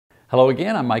Hello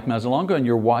again, I'm Mike Mazzalongo and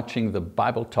you're watching the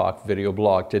Bible Talk video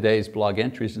blog. Today's blog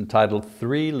entry is entitled,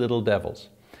 3 Little Devils.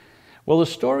 Well, the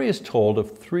story is told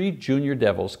of 3 junior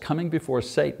devils coming before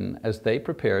Satan as they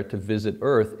prepare to visit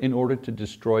earth in order to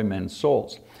destroy men's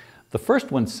souls. The first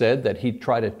one said that he'd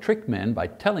try to trick men by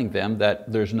telling them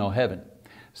that there's no heaven.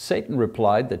 Satan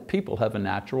replied that people have a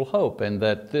natural hope and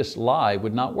that this lie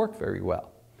would not work very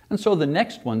well. And so the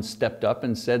next one stepped up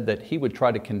and said that he would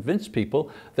try to convince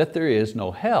people that there is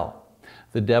no hell.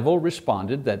 The devil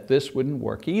responded that this wouldn't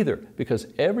work either because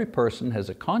every person has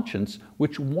a conscience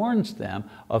which warns them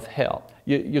of hell.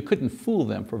 You couldn't fool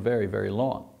them for very, very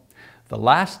long. The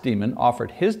last demon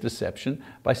offered his deception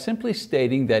by simply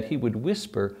stating that he would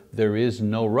whisper, "There is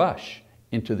no rush,"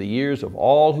 into the ears of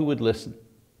all who would listen.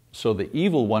 So the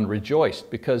evil one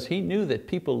rejoiced because he knew that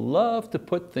people love to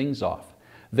put things off.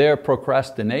 Their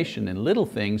procrastination in little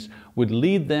things would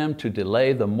lead them to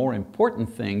delay the more important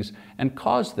things and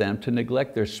cause them to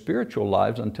neglect their spiritual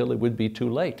lives until it would be too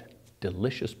late.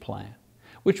 Delicious plan.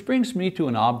 Which brings me to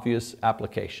an obvious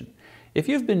application. If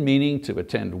you've been meaning to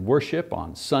attend worship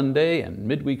on Sunday and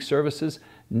midweek services,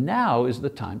 now is the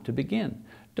time to begin.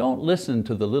 Don't listen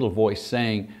to the little voice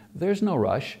saying, "There's no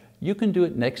rush, you can do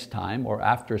it next time or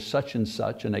after such and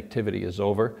such an activity is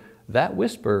over." That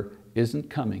whisper isn't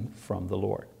coming from the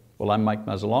Lord. Well, I'm Mike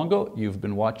Mazzalongo. You've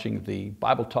been watching the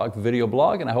Bible Talk video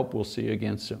blog, and I hope we'll see you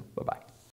again soon. Bye-bye.